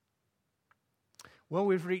Well,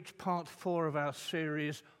 we've reached part 4 of our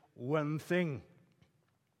series, One Thing.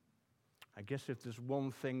 I guess if there's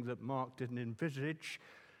one thing that Mark didn't envisage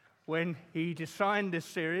when he designed this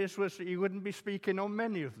series was that he wouldn't be speaking on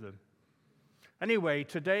many of them. Anyway,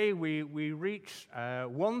 today we reach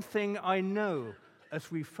One Thing I Know as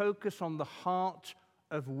we focus on the heart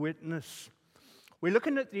of witness. We're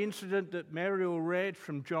looking at the incident that Mariel read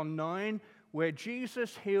from John 9, where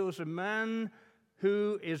Jesus heals a man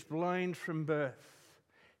who is blind from birth.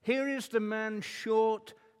 Here is the man's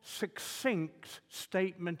short, succinct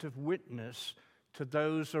statement of witness to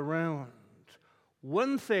those around.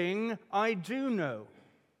 One thing I do know.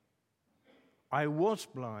 I was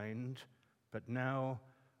blind, but now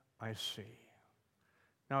I see.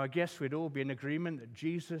 Now, I guess we'd all be in agreement that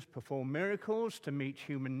Jesus performed miracles to meet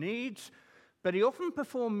human needs, but he often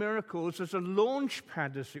performed miracles as a launch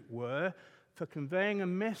pad, as it were, for conveying a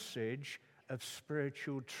message of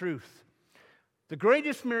spiritual truth. The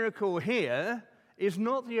greatest miracle here is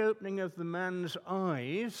not the opening of the man's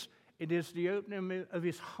eyes, it is the opening of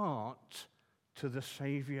his heart to the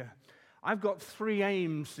Savior. I've got 3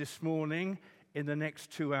 aims this morning in the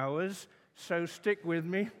next 2 hours, so stick with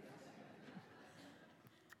me.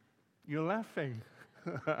 You're laughing.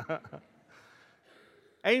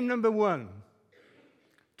 Aim number 1,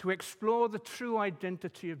 to explore the true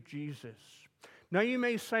identity of Jesus. Now you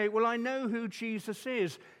may say, well, I know who Jesus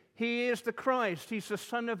is. He is the Christ. He's the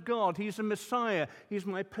Son of God. He's the Messiah. He's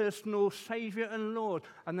my personal Savior and Lord.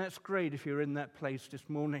 And that's great if you're in that place this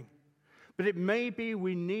morning. But it may be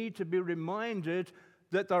we need to be reminded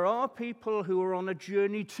that there are people who are on a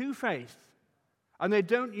journey to faith, and they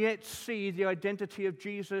don't yet see the identity of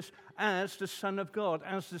Jesus as the Son of God,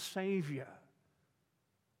 as the Savior.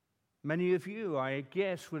 Many of you, I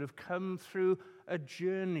guess, would have come through a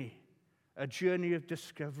journey of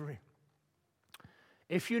discovery.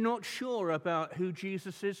 If you're not sure about who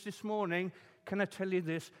Jesus is this morning, can I tell you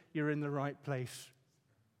this? You're in the right place.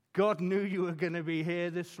 God knew you were going to be here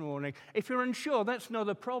this morning. If you're unsure, that's not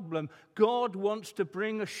a problem. God wants to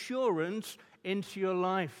bring assurance into your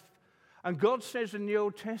life. And God says in the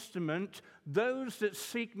Old Testament, those that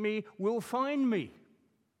seek me will find me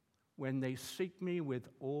when they seek me with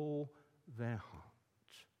all their heart.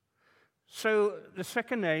 So the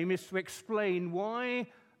second aim is to explain why,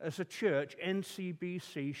 as a church,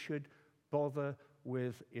 NCBC should bother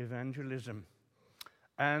with evangelism.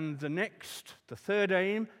 And the third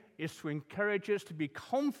aim is to encourage us to be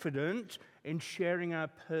confident in sharing our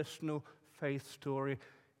personal faith story.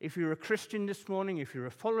 If you're a Christian this morning, if you're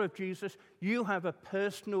a follower of Jesus, you have a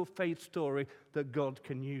personal faith story that God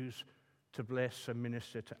can use to bless and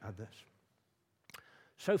minister to others.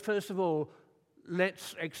 So first of all,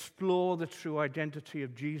 let's explore the true identity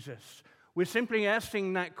of Jesus. We're simply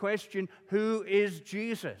asking that question, who is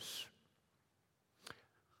Jesus?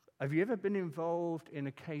 Have you ever been involved in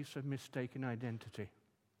a case of mistaken identity?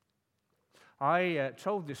 I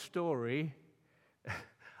told this story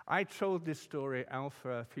at Alpha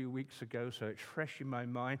a few weeks ago, so it's fresh in my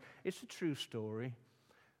mind. It's a true story.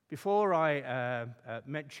 Before I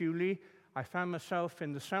met Julie, I found myself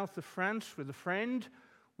in the south of France with a friend.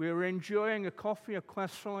 We were enjoying a coffee, a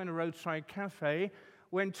croissant in a roadside cafe,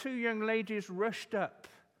 when 2 young ladies rushed up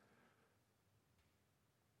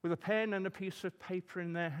with a pen and a piece of paper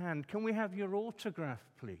in their hand. Can we have your autograph,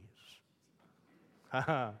 please?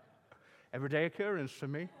 Everyday occurrence for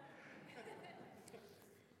me.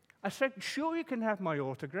 I said, sure, you can have my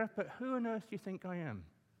autograph, but who on earth do you think I am?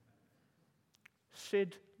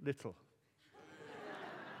 Sid Little.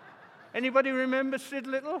 Anybody remember Sid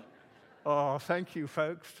Little? Oh, thank you,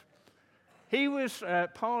 folks. He was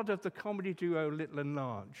part of the comedy duo Little and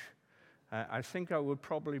Large. I think I would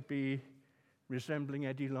probably be resembling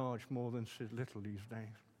Eddie Large more than Sid Little these days.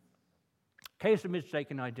 Case of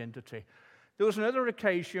mistaken identity. There was another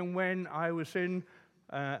occasion when I was in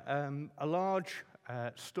a large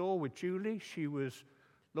store with Julie. She was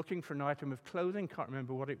looking for an item of clothing, can't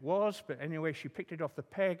remember what it was, but anyway, she picked it off the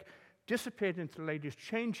peg, disappeared into the ladies'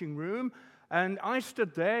 changing room, and I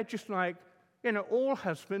stood there just like, all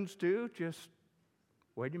husbands do, just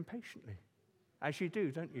waiting patiently. As you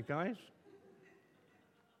do, don't you guys?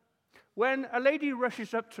 When a lady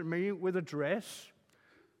rushes up to me with a dress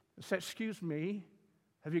and says, excuse me,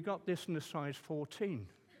 have you got this in a size 14?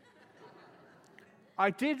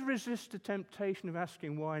 I did resist the temptation of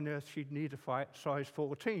asking why on earth she'd need a size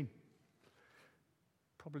 14.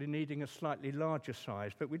 Probably needing a slightly larger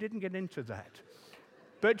size, but we didn't get into that.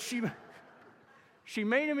 But she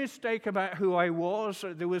made a mistake about who I was.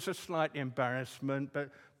 There was a slight embarrassment,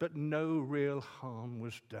 but no real harm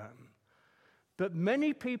was done. But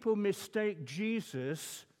many people mistake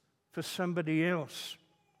Jesus for somebody else.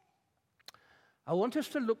 I want us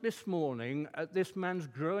to look this morning at this man's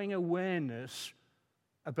growing awareness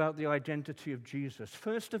about the identity of Jesus.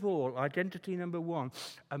 First of all, identity number one,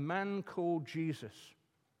 a man called Jesus.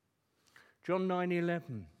 John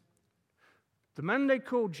 9:11. The man they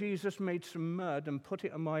called Jesus made some mud and put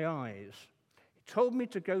it on my eyes. He told me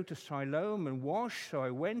to go to Siloam and wash, so I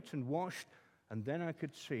went and washed, and then I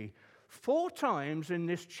could see. 4 times in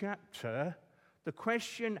this chapter, the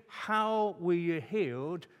question, how were you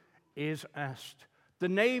healed, is asked. The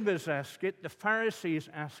neighbors asked it, the Pharisees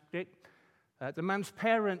asked it, the man's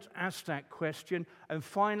parents asked that question, and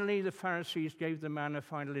finally the Pharisees gave the man a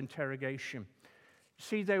final interrogation.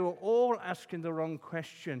 See, they were all asking the wrong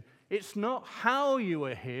question. It's not how you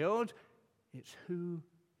were healed, it's who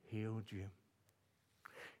healed you.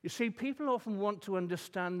 You see, people often want to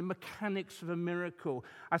understand the mechanics of a miracle.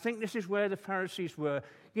 I think this is where the Pharisees were.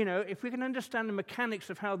 You know, if we can understand the mechanics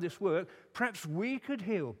of how this works, perhaps we could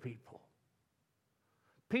heal people.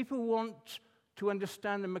 People want to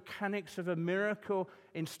understand the mechanics of a miracle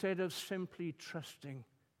instead of simply trusting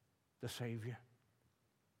the Savior.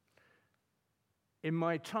 In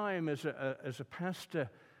my time as a pastor,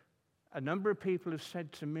 a number of people have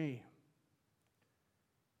said to me,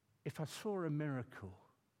 if I saw a miracle,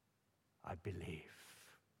 I believe.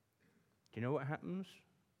 Do you know what happens?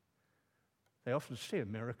 They often see a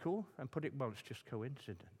miracle and put it, well, it's just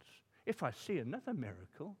coincidence. If I see another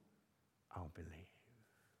miracle, I'll believe.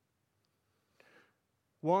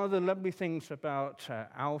 One of the lovely things about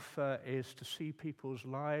Alpha is to see people's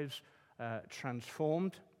lives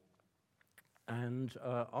transformed. And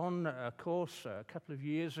on a course a couple of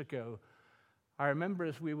years ago, I remember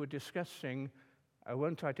as we were discussing, I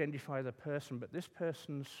won't identify the person, but this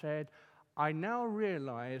person said, I now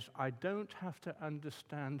realize I don't have to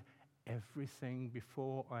understand everything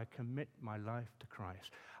before I commit my life to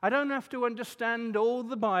Christ. I don't have to understand all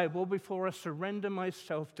the Bible before I surrender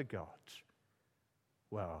myself to God.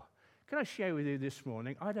 Well, can I share with you this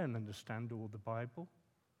morning, I don't understand all the Bible.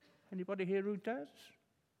 Anybody here who does?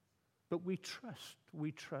 But we trust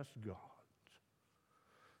God.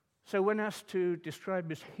 So when asked to describe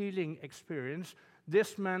his healing experience,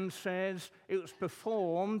 this man says it was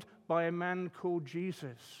performed by a man called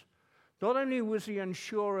Jesus. Not only was he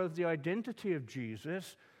unsure of the identity of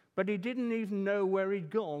Jesus, but he didn't even know where he'd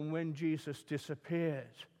gone when Jesus disappeared.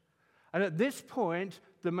 And at this point,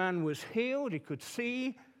 the man was healed, he could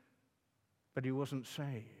see, but he wasn't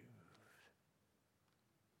saved.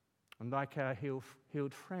 And like our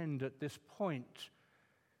healed friend at this point,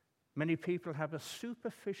 many people have a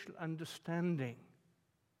superficial understanding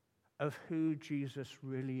of who Jesus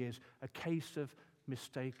really is, a case of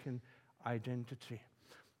mistaken identity.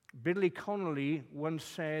 Billy Connolly once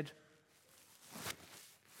said,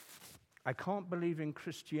 I can't believe in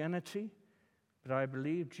Christianity, but I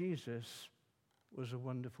believe Jesus was a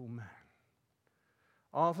wonderful man.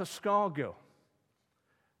 Arthur Scargill.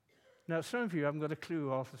 Now, some of you haven't got a clue who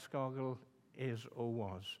Arthur Scargill is or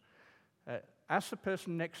was. Ask the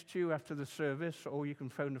person next to you after the service, or you can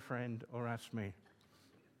phone a friend or ask me.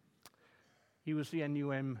 He was the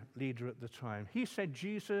NUM leader at the time. He said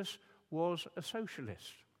Jesus was a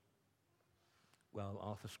socialist. Well,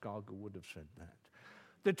 Arthur Scargill would have said that.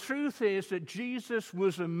 The truth is that Jesus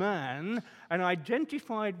was a man and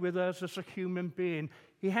identified with us as a human being.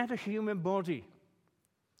 He had a human body.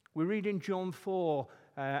 We read in John 4,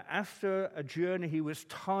 after a journey, he was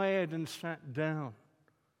tired and sat down.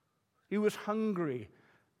 He was hungry.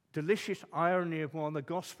 Delicious irony of one of the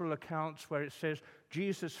gospel accounts where it says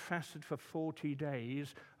Jesus fasted for 40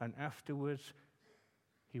 days and afterwards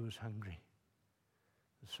he was hungry.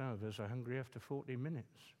 And some of us are hungry after 40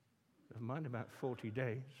 minutes. Never mind about 40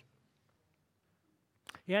 days.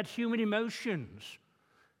 He had human emotions.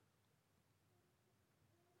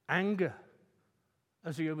 Anger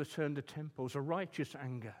as he overturned the temples, a righteous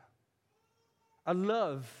anger. A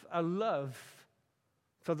love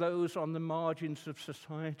for those on the margins of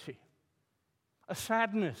society. A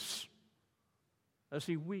sadness as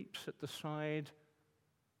he weeps at the side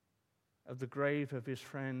of the grave of his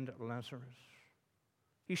friend Lazarus.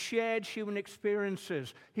 He shared human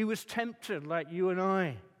experiences. He was tempted like you and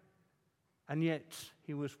I, and yet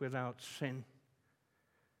he was without sin.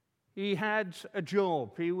 He had a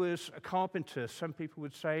job. He was a carpenter. Some people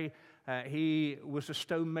would say he was a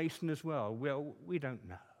stonemason as well. Well, we don't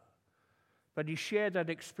know. But he shared that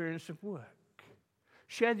experience of work,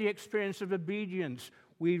 shared the experience of obedience.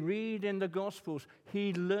 We read in the Gospels,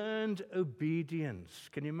 he learned obedience.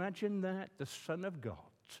 Can you imagine that? The Son of God,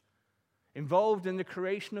 involved in the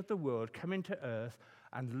creation of the world, coming to earth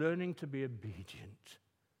and learning to be obedient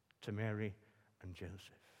to Mary and Joseph.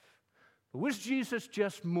 But was Jesus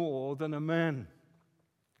just more than a man?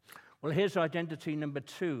 Well, here's identity number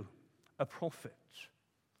 2, a prophet.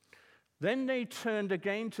 Then they turned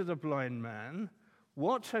again to the blind man.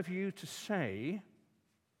 What have you to say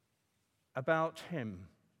about him?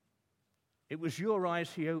 It was your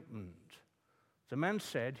eyes he opened. The man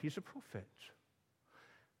said, he's a prophet.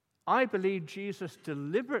 I believe Jesus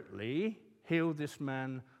deliberately healed this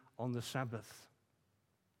man on the Sabbath.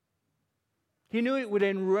 He knew it would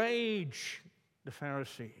enrage the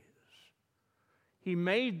Pharisees. He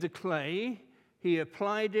made the clay, he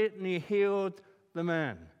applied it, and he healed the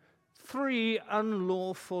man. 3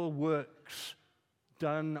 unlawful works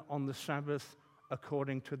done on the Sabbath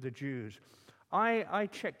according to the Jews. I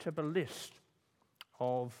checked up a list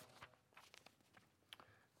of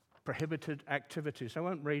prohibited activities. I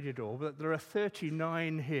won't read it all, but there are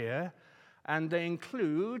 39 here, and they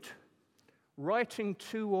include writing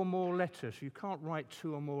 2 or more letters. You can't write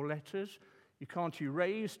 2 or more letters. You can't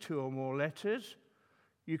erase 2 or more letters.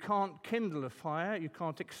 You can't kindle a fire. You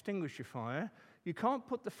can't extinguish a fire. You can't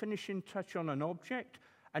put the finishing touch on an object,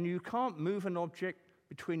 and you can't move an object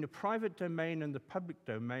between the private domain and the public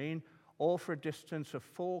domain, or for a distance of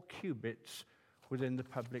 4 cubits within the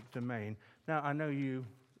public domain. Now, I know you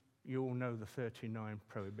all know the 39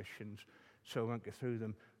 prohibitions, so I won't go through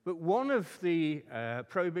them. But one of the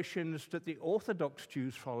prohibitions that the Orthodox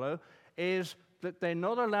Jews follow is that they're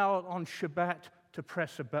not allowed on Shabbat to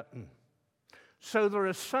press a button. So there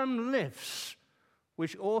are some lifts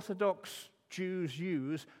which Orthodox Jews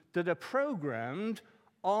use that are programmed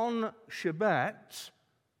on Shabbat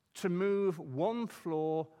to move 1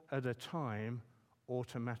 floor at a time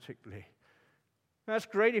automatically. That's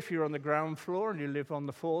great if you're on the ground floor and you live on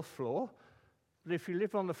the 4th floor, but if you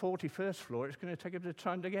live on the 41st floor, it's going to take a bit of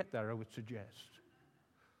time to get there, I would suggest.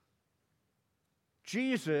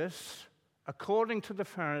 Jesus, according to the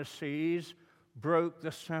Pharisees, broke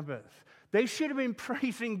the Sabbath. They should have been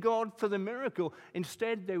praising God for the miracle.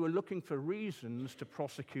 Instead, they were looking for reasons to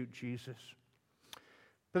prosecute Jesus.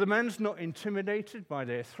 But the man's not intimidated by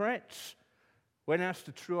their threats. When asked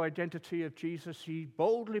the true identity of Jesus, he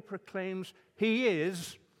boldly proclaims he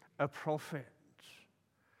is a prophet.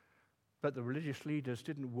 But the religious leaders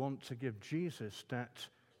didn't want to give Jesus that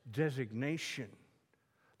designation.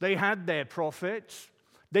 They had their prophets.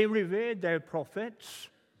 They revered their prophets.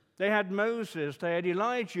 They had Moses, they had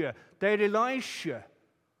Elijah, they had Elisha,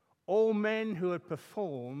 all men who had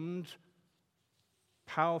performed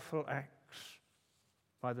powerful acts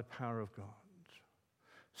by the power of God.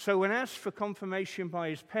 So when asked for confirmation by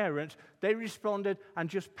his parents, they responded and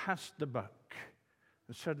just passed the buck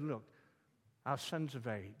and said, look, our son's of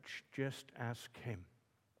age, just ask him.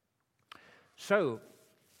 So,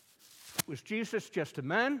 was Jesus just a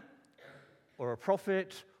man or a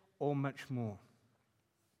prophet or much more?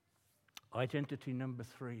 Identity number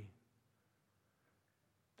 3,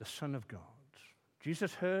 the Son of God.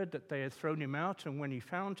 Jesus heard that they had thrown him out, and when he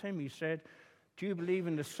found him, he said, do you believe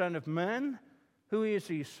in the Son of Man? Who is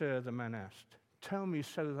he, sir? The man asked. Tell me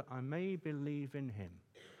so that I may believe in him.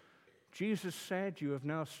 Jesus said, you have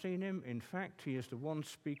now seen him. In fact, he is the one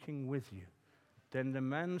speaking with you. Then the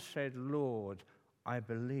man said, Lord, I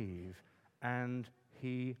believe, and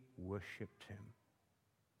he worshipped him.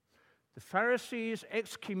 The Pharisees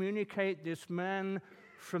excommunicate this man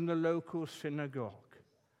from the local synagogue.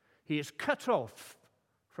 He is cut off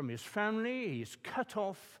from his family. He is cut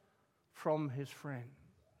off from his friends.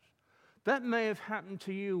 That may have happened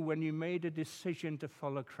to you when you made a decision to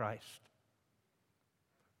follow Christ.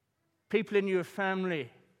 People in your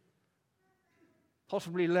family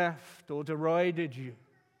possibly left or derided you.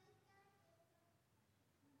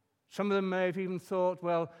 Some of them may have even thought,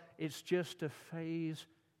 well, it's just a phase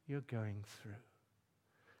you're going through.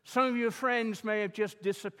 Some of your friends may have just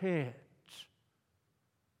disappeared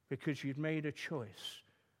because you'd made a choice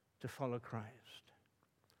to follow Christ.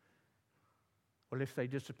 Well, if they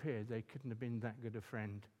disappeared, they couldn't have been that good a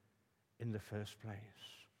friend in the first place.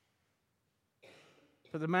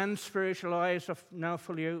 But the man's spiritual eyes are now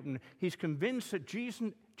fully open. He's convinced that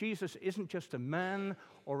Jesus isn't just a man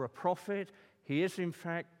or a prophet. He is, in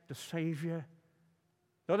fact, the Savior.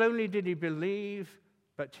 Not only did he believe,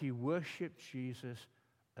 but he worshipped Jesus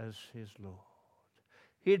as his Lord.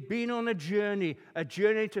 He had been on a journey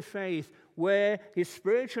to faith, where his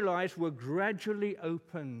spiritual eyes were gradually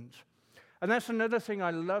opened. And that's another thing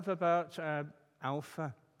I love about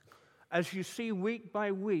Alpha. As you see week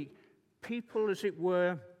by week, people, as it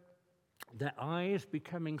were, their eyes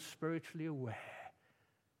becoming spiritually aware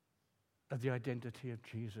of the identity of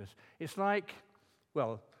Jesus. It's like,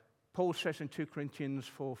 well, Paul says in 2 Corinthians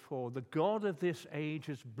 4:4, the God of this age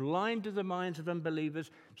has blinded the minds of unbelievers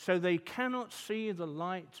so they cannot see the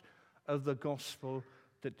light of the gospel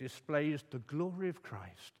that displays the glory of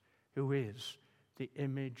Christ, who is the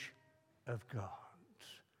image of God.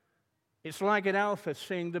 It's like at Alpha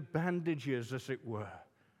seeing the bandages, as it were,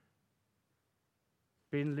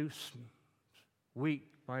 being loosened week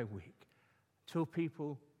by week till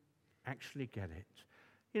people actually get it.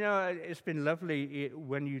 You know, it's been lovely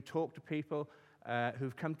when you talk to people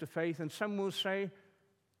who've come to faith, and some will say,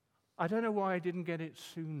 I don't know why I didn't get it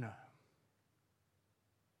sooner.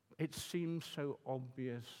 It seems so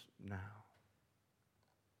obvious now.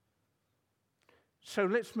 So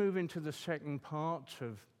let's move into the second part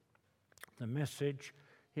of the message.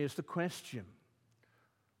 Here's the question.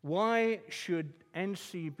 Why should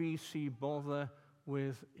NCBC bother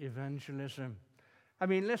with evangelism? I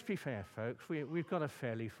mean, let's be fair, folks. We've got a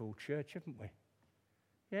fairly full church, haven't we?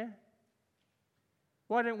 Yeah?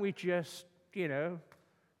 Why don't we just,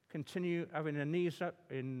 continue having our knees up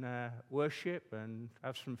in worship and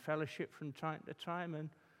have some fellowship from time to time and,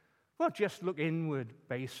 well, just look inward,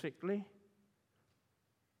 basically?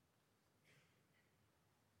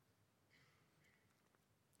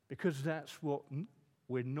 Because that's what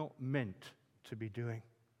we're not meant to be doing.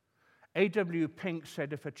 A.W. Pink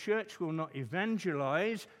said, if a church will not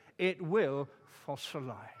evangelize, it will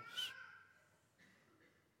fossilize.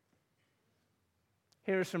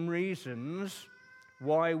 Here are some reasons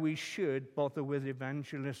why we should bother with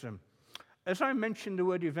evangelism. As I mentioned the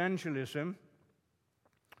word evangelism,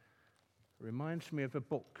 it reminds me of a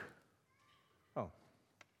book.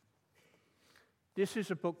 This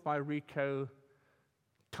is a book by Rico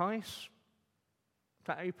Tice. Is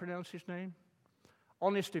that how you pronounce his name?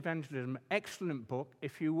 Honest Evangelism, excellent book.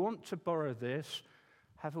 If you want to borrow this,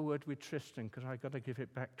 have a word with Tristan, because I've got to give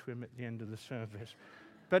it back to him at the end of the service.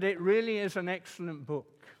 But it really is an excellent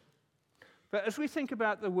book. But as we think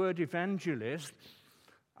about the word evangelist,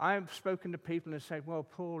 I've spoken to people and said, well,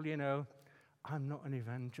 Paul, I'm not an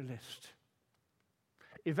evangelist.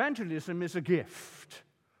 Evangelism is a gift.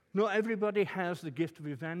 Not everybody has the gift of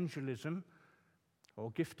evangelism or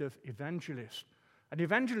gift of evangelist. An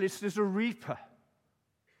evangelist is a reaper.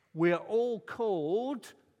 We are all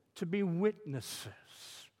called to be witnesses.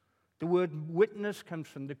 The word witness comes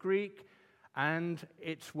from the Greek, and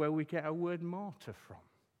it's where we get our word martyr from.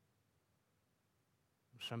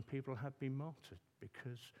 Some people have been martyred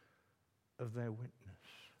because of their witness.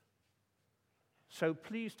 So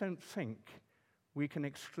please don't think we can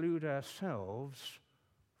exclude ourselves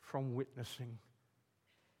from witnessing.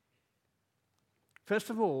 First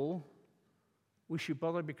of all, we should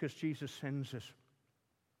bother because Jesus sends us.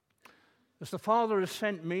 As the Father has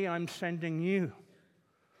sent me, I'm sending you.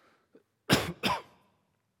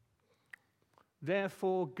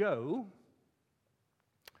 Therefore, go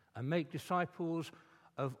and make disciples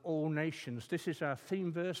of all nations. This is our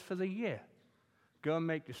theme verse for the year. Go and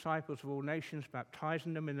make disciples of all nations,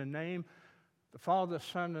 baptizing them in the name of the Father,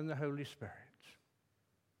 Son, and the Holy Spirit.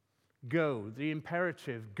 Go, the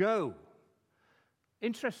imperative, go.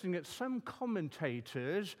 Interesting that some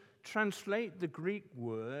commentators translate the Greek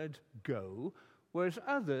word go, whereas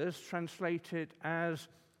others translate it as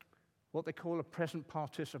what they call a present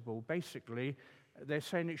participle. Basically, they're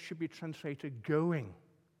saying it should be translated going.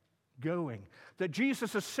 Going. That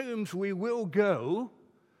Jesus assumes we will go,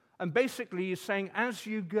 and basically he's saying as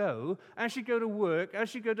you go to work,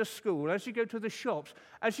 as you go to school, as you go to the shops,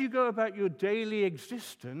 as you go about your daily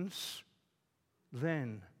existence,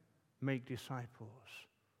 then make disciples.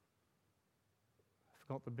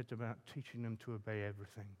 Not the bit about teaching them to obey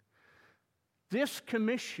everything. This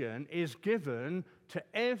commission is given to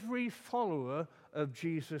every follower of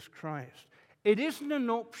Jesus Christ. It isn't an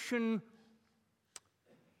option,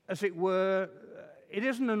 as it were, it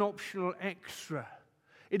isn't an optional extra.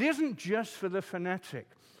 It isn't just for the fanatic.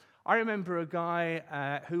 I remember a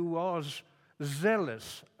guy who was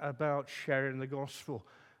zealous about sharing the gospel,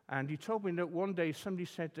 and he told me that one day somebody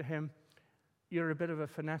said to him, "You're a bit of a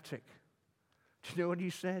fanatic." Do you know what he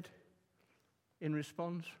said in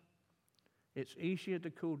response? It's easier to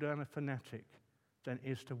cool down a fanatic than it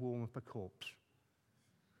is to warm up a corpse.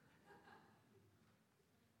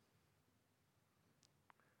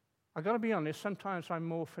 I've got to be honest, sometimes I'm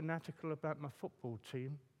more fanatical about my football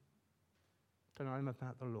team than I'm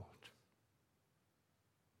about the Lord.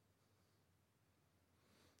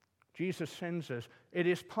 Jesus sends us. It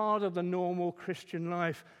is part of the normal Christian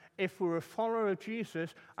life. If we're a follower of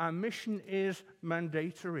Jesus, our mission is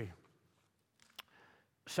mandatory.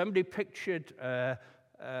 Somebody pictured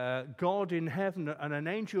God in heaven, and an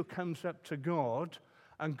angel comes up to God,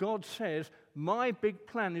 And God says, my big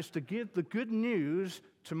plan is to give the good news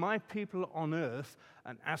to my people on earth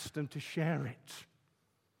and ask them to share it.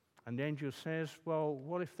 And the angel says, well,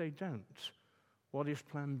 what if they don't? What is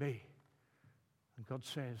plan B? And God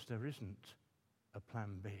says, there isn't a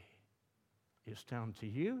plan B. It's down to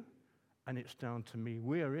you and it's down to me.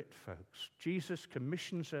 We're it, folks. Jesus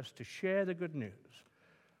commissions us to share the good news.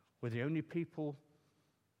 We're the only people,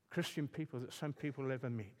 Christian people, that some people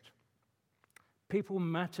ever meet. People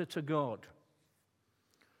matter to God.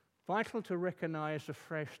 Vital to recognize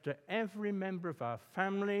afresh that every member of our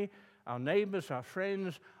family, our neighbors, our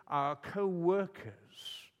friends, our co-workers,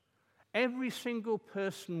 every single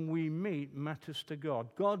person we meet matters to God.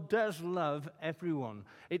 God does love everyone.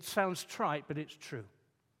 It sounds trite, but it's true.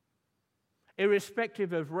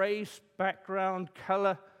 Irrespective of race, background,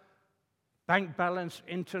 color, bank balance,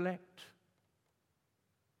 intellect.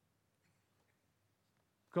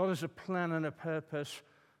 God has a plan and a purpose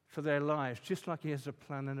for their lives, just like he has a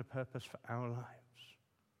plan and a purpose for our lives.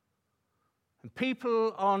 And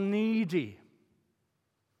people are needy.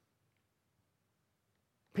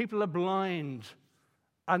 People are blind,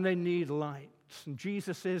 and they need light. And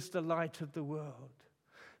Jesus is the light of the world.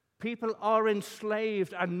 People are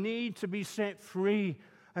enslaved and need to be set free.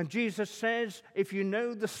 And Jesus says, if you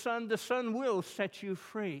know the Son will set you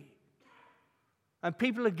free. And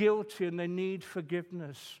people are guilty and they need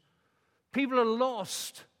forgiveness. People are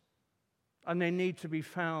lost and they need to be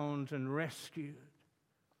found and rescued.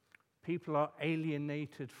 People are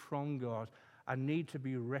alienated from God and need to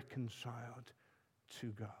be reconciled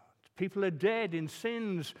to God. People are dead in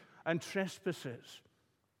sins and trespasses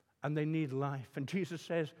and they need life. And Jesus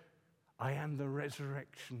says, I am the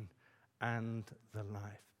resurrection and the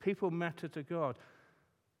life. People matter to God.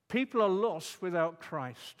 People are lost without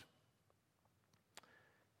Christ.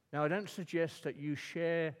 Now, I don't suggest that you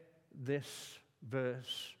share this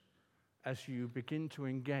verse as you begin to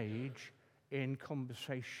engage in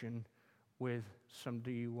conversation with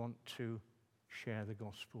somebody you want to share the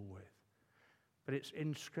gospel with. But it's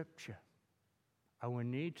in Scripture, and we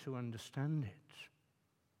need to understand it,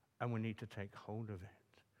 and we need to take hold of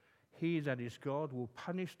it. He, that is God, will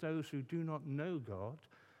punish those who do not know God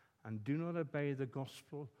and do not obey the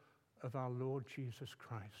gospel of our Lord Jesus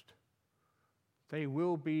Christ. They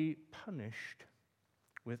will be punished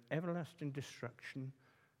with everlasting destruction,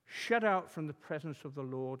 shut out from the presence of the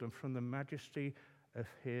Lord and from the majesty of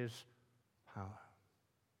his power.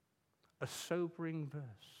 A sobering verse.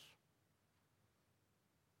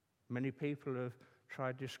 Many people have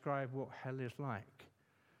tried to describe what hell is like.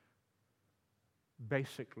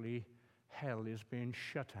 Basically, hell is being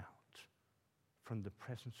shut out from the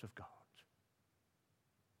presence of God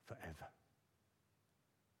forever.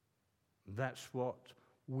 That's what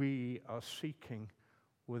we are seeking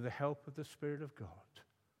with the help of the Spirit of God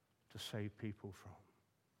to save people from.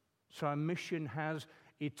 So our mission has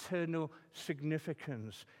eternal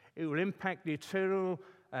significance. It will impact the eternal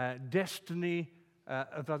destiny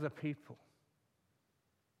of other people.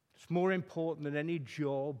 It's more important than any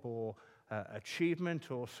job or achievement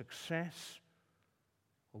or success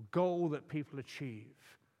or goal that people achieve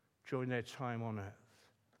during their time on earth.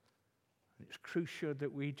 It's crucial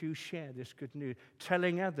that we do share this good news.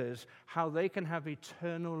 Telling others how they can have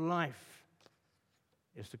eternal life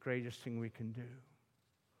is the greatest thing we can do.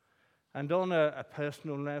 And on a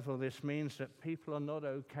personal level, this means that people are not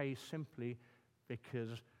okay simply because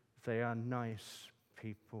they are nice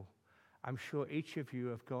people. I'm sure each of you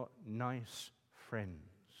have got nice friends,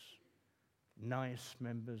 nice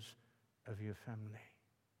members of your family.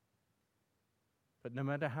 But no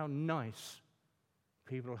matter how nice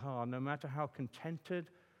people are, no matter how contented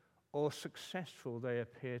or successful they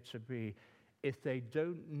appear to be, if they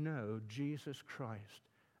don't know Jesus Christ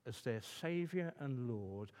as their Savior and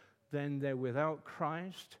Lord, then they're without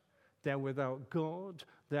Christ, they're without God,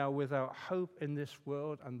 they're without hope in this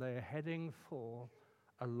world, and they're heading for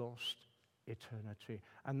a lost eternity.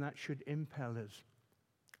 And that should impel us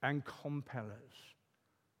and compel us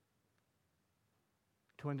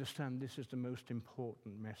to understand this is the most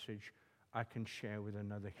important message I can share with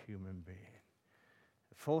another human being.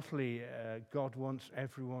 Fourthly, God wants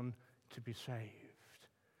everyone to be saved.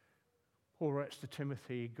 Paul writes to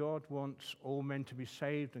Timothy, God wants all men to be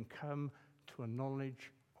saved and come to a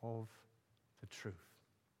knowledge of the truth.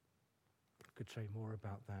 I could say more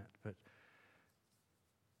about that, but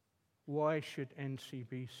why should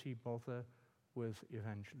NCBC bother with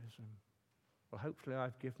evangelism? Well, hopefully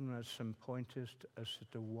I've given us some pointers as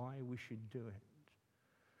to why we should do it.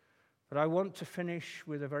 But I want to finish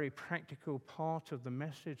with a very practical part of the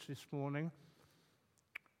message this morning.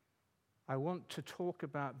 I want to talk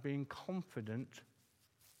about being confident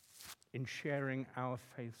in sharing our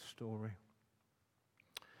faith story.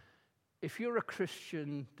 If you're a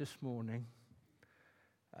Christian this morning,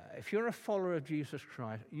 if you're a follower of Jesus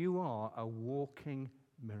Christ, you are a walking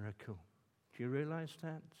miracle. Do you realize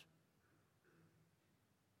that?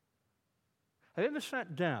 Have you ever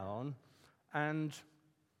sat down and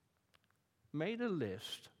made a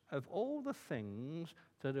list of all the things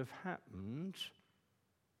that have happened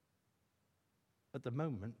at the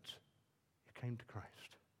moment you came to Christ?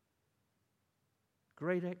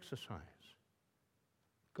 Great exercise.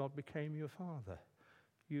 God became your father.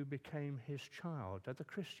 You became his child. Other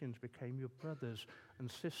Christians became your brothers and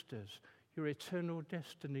sisters. Your eternal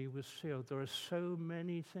destiny was sealed. There are so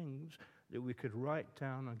many things that we could write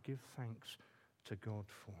down and give thanks to God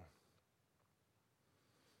for.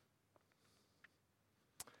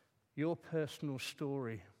 Your personal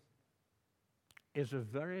story is a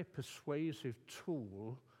very persuasive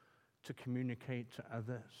tool to communicate to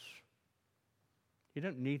others. You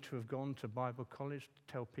don't need to have gone to Bible college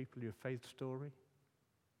to tell people your faith story.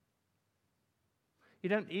 You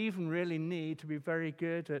don't even really need to be very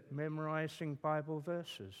good at memorizing Bible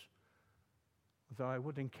verses. Although I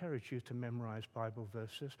would encourage you to memorize Bible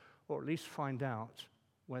verses, or at least find out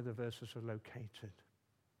where the verses are located.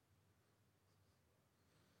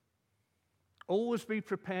 Always be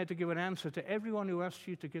prepared to give an answer to everyone who asks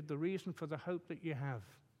you to give the reason for the hope that you have.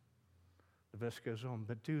 The verse goes on,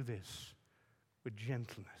 but do this with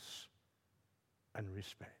gentleness and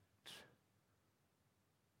respect.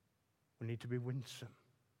 We need to be winsome.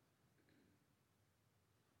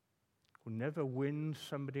 We'll never win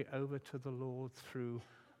somebody over to the Lord through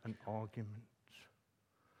an argument.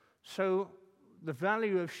 So, the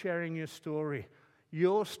value of sharing your story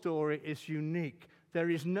is unique.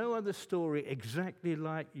 There is no other story exactly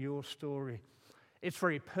like your story. It's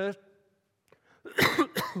very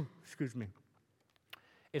excuse me.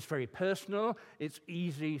 It's very personal. It's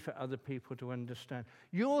easy for other people to understand.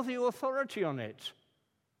 You're the authority on it.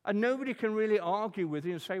 And nobody can really argue with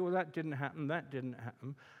you and say, well, that didn't happen, that didn't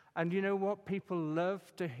happen. And you know what? People love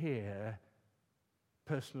to hear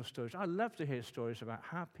personal stories. I love to hear stories about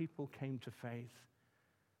how people came to faith.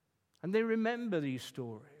 And they remember these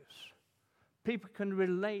stories. People can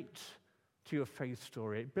relate to your faith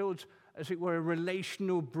story. It builds, as it were, a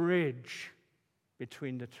relational bridge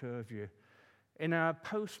between the two of you. In our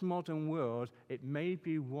postmodern world, it may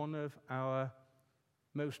be one of our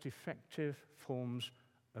most effective forms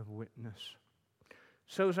of witness.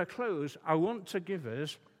 So as I close, I want to give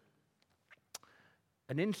us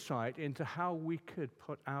an insight into how we could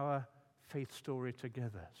put our faith story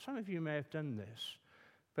together. Some of you may have done this,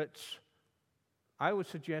 but I would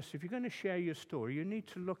suggest if you're going to share your story, you need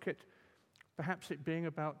to look at perhaps it being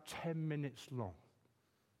about 10 minutes long.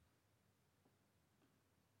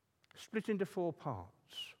 Split into 4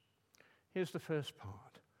 parts. Here's the first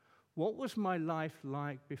part. What was my life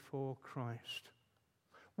like before Christ?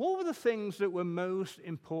 What were the things that were most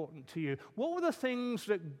important to you? What were the things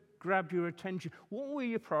that grabbed your attention? What were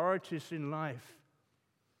your priorities in life?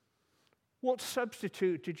 What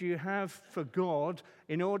substitute did you have for God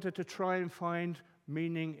in order to try and find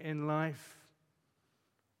meaning in life?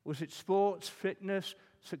 Was it sports, fitness,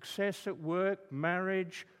 success at work,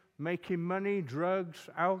 marriage, making money, drugs,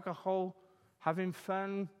 alcohol, having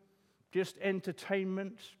fun, just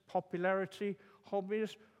entertainment, popularity,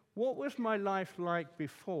 hobbies? What was my life like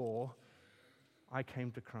before I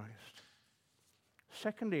came to Christ?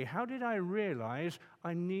 Secondly, how did I realize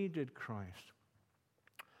I needed Christ?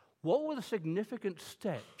 What were the significant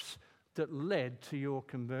steps that led to your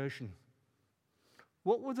conversion?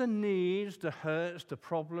 What were the needs, the hurts, the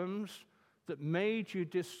problems that made you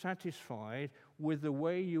dissatisfied with the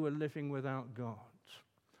way you were living without God?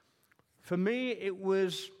 For me, it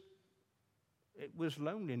was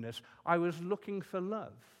loneliness. I was looking for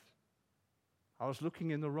love. I was looking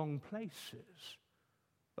in the wrong places,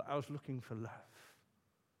 but I was looking for love.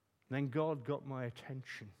 And then God got my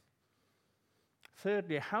attention.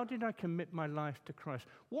 Thirdly, how did I commit my life to Christ?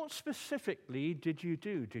 What specifically did you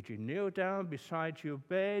do? Did you kneel down beside your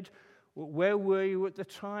bed? Where were you at the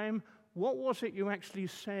time? What was it you actually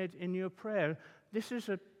said in your prayer? This is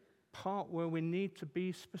a part where we need to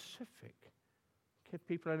be specific. Give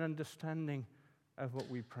people an understanding of what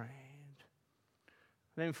we prayed.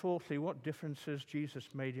 Then fourthly, what difference has Jesus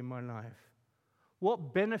made in my life?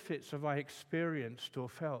 What benefits have I experienced or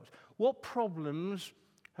felt? What problems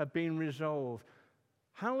have been resolved?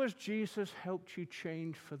 How has Jesus helped you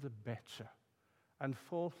change for the better? And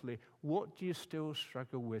fourthly, what do you still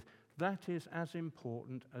struggle with? That is as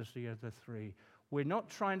important as the other three. We're not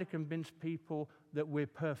trying to convince people that we're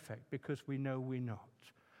perfect because we know we're not.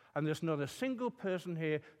 And there's not a single person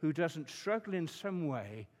here who doesn't struggle in some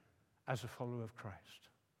way as a follower of Christ.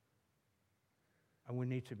 And we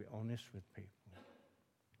need to be honest with people.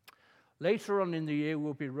 Later on in the year,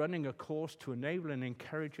 we'll be running a course to enable and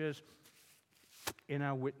encourage us in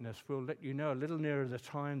our witness. We'll let you know a little nearer the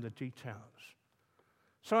time the details.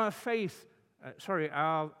 So our friend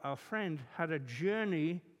had a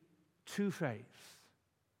journey to faith.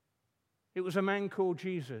 It was a man called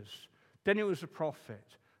Jesus. Then it was a prophet.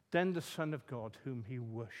 Then the Son of God whom he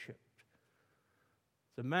worshipped.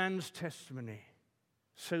 The man's testimony,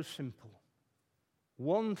 so simple.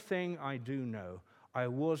 One thing I do know, I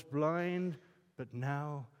was blind, but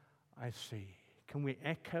now I see. Can we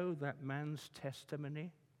echo that man's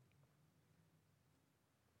testimony?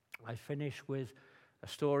 I finish with a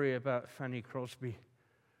story about Fanny Crosby,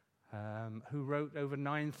 who wrote over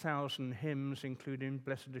 9,000 hymns, including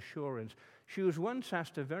Blessed Assurance. She was once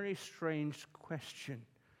asked a very strange question.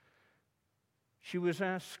 She was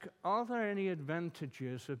asked, are there any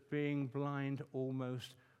advantages of being blind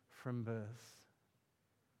almost from birth?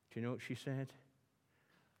 Do you know what she said?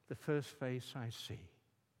 The first face I see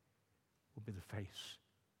will be the face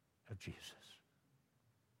of Jesus.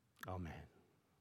 Amen.